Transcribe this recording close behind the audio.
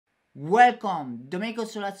Welcome, Domenico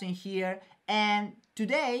Solazzo here, and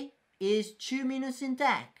today is 2 minutes in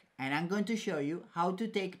tech, and I'm going to show you how to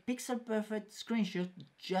take pixel perfect screenshot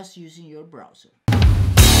just using your browser.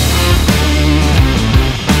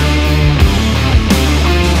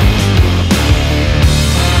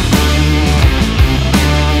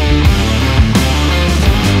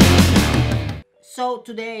 So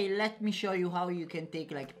today let me show you how you can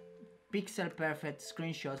take pixel perfect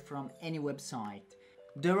screenshot from any website.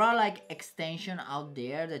 There are extensions out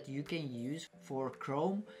there that you can use for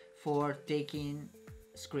Chrome for taking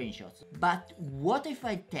screenshots. But what if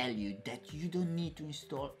I tell you that you don't need to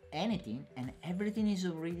install anything and everything is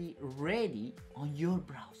already ready on your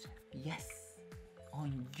browser? Yes,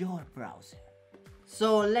 on your browser.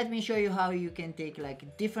 So let me show you how you can take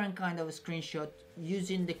different kind of screenshot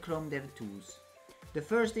using the Chrome DevTools. The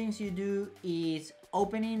first things you do is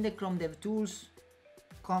opening the Chrome DevTools,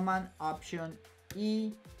 Command Option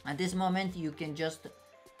E. At this moment you can just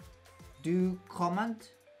do Command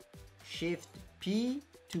Shift P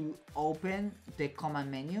to open the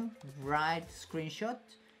command menu, write screenshot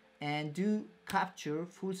and do capture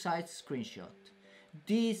full size screenshot.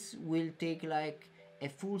 This will take a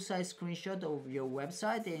full size screenshot of your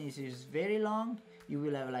website, and it is very long. You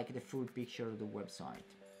will have the full picture of the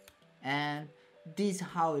website, and this is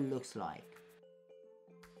how it looks like.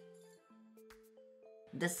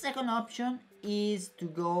 The second option is to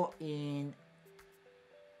go in,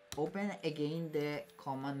 open again the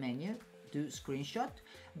command menu, do screenshot,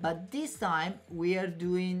 but this time we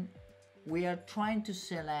are trying to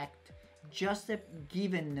select just a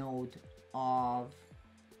given node of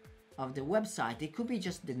the website. It could be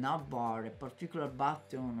just the navbar, a particular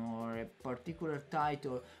button or a particular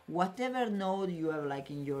title, whatever node you have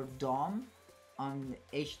in your DOM on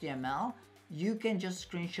HTML. You can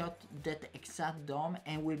just screenshot that exact DOM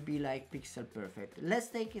and will be pixel perfect. Let's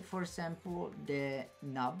take it, for example, the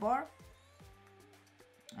navbar.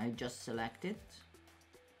 I just select it,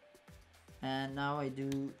 and now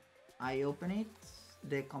I open it,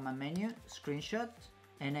 the command menu, screenshot,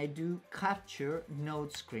 and I do capture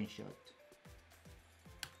node screenshot.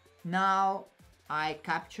 Now I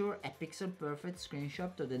capture a pixel perfect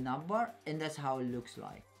screenshot of the navbar, and that's how it looks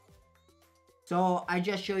like. So I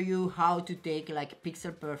just show you how to take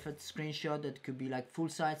pixel perfect screenshot. That could be full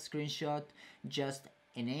size screenshot, just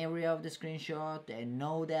an area of the screenshot, a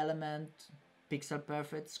node element, pixel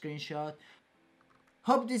perfect screenshot.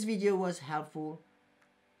 Hope this video was helpful.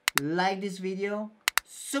 Like this video,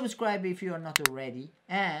 subscribe if you are not already,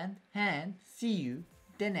 and see you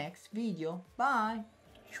the next video. Bye.